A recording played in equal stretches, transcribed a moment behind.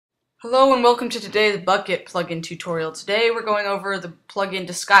Hello and welcome to today's Bucket plugin tutorial. Today we're going over the plugin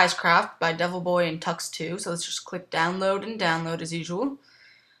DisguiseCraft by Devilboy and Tux2. So let's just click download and download as usual.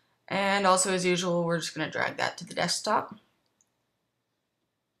 And also as usual, we're just going to drag that to the desktop.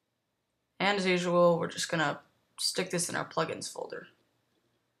 And as usual, we're just going to stick this in our plugins folder.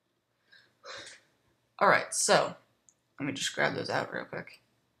 Alright, so let me just grab those out real quick.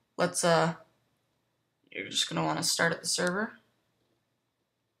 You're just going to want to start at the server.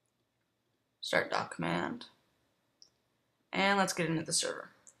 Start .command. And let's get into the server.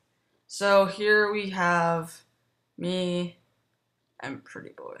 So here we have me and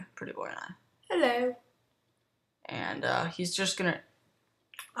Pretty Boy and I. Hello. And he's just gonna...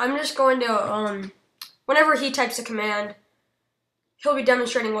 I'm just going to, whenever he types a command, he'll be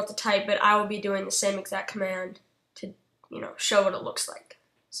demonstrating what to type, but I will be doing the same exact command to, show what it looks like.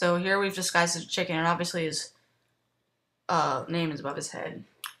 So here we've disguised as a chicken, and obviously his name is above his head.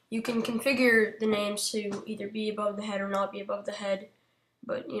 You can configure the names to either be above the head or not be above the head,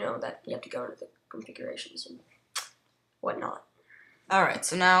 but that you have to go into the configurations and whatnot. Alright,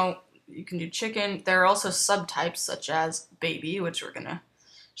 so now you can do chicken. There are also subtypes such as baby, which we're gonna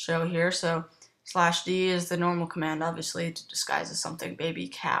show here. So /D is the normal command, obviously, to disguise as something.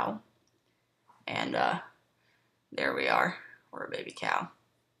 Baby cow. And there we are. We're a baby cow.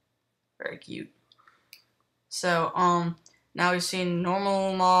 Very cute. So, now we've seen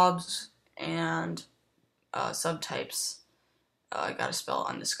normal mobs and subtypes. I gotta spell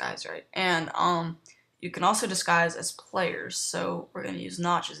undisguised right. And you can also disguise as players. So we're gonna use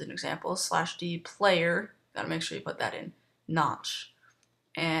Notch as an example. /D player. Gotta make sure you put that in Notch.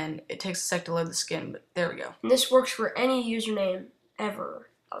 And it takes a sec to load the skin, but there we go. And this works for any username ever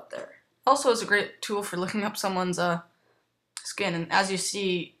out there. Also, it's a great tool for looking up someone's skin. And as you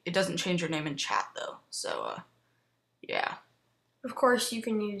see, it doesn't change your name in chat though. So yeah. Of course, you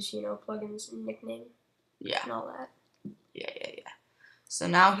can use, plugins and nickname. Yeah. And all that. Yeah. So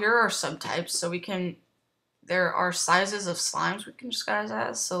now here are subtypes. So there are sizes of slimes we can disguise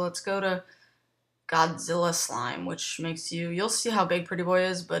as. So let's go to Godzilla slime, which makes you'll see how big Pretty Boy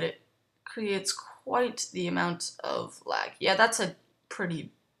is, but it creates quite the amount of lag. Yeah, that's a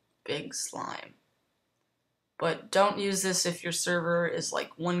pretty big slime. But don't use this if your server is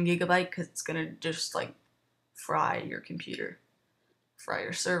like 1 gigabyte, because it's gonna just like fry your computer. Fry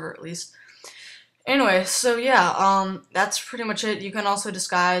your server at least. Anyway, so yeah, that's pretty much it. You can also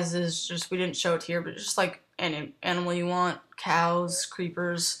disguise as we didn't show it here, but just like any animal you want. Cows,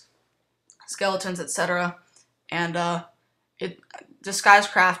 creepers, skeletons, etc. And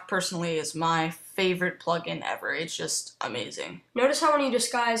DisguiseCraft personally is my favorite plugin ever. It's just amazing. Notice how when you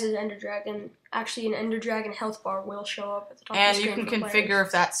disguise as Ender Dragon, actually an Ender Dragon health bar will show up at the top and of the screen. And you can configure players.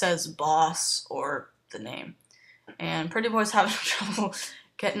 if that says boss or the name. And Pretty Boy's having trouble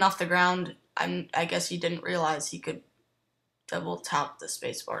getting off the ground. I guess he didn't realize he could double tap the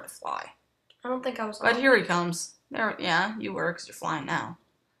spacebar to fly. I don't think I was. But here he comes. There, yeah, you were, because you're flying now.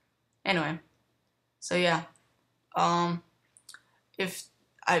 Anyway, so yeah, if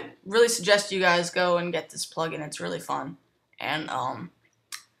I really suggest you guys go and get this plugin. It's really fun. And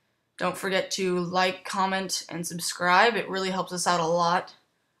don't forget to like, comment, and subscribe. It really helps us out a lot.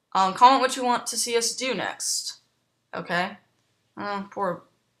 Comment what you want to see us do next. Okay? Poor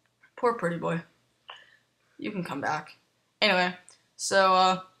Pretty Boy. You can come back. Anyway,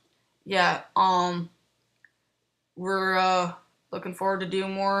 so yeah, we're looking forward to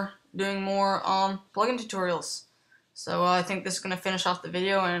doing more plugin tutorials. So I think this is gonna finish off the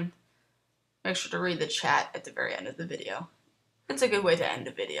video, and make sure to read the chat at the very end of the video. It's a good way to end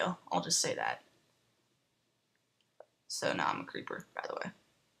a video. I'll just say that. So now I'm a creeper, by the way.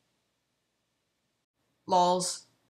 Lols.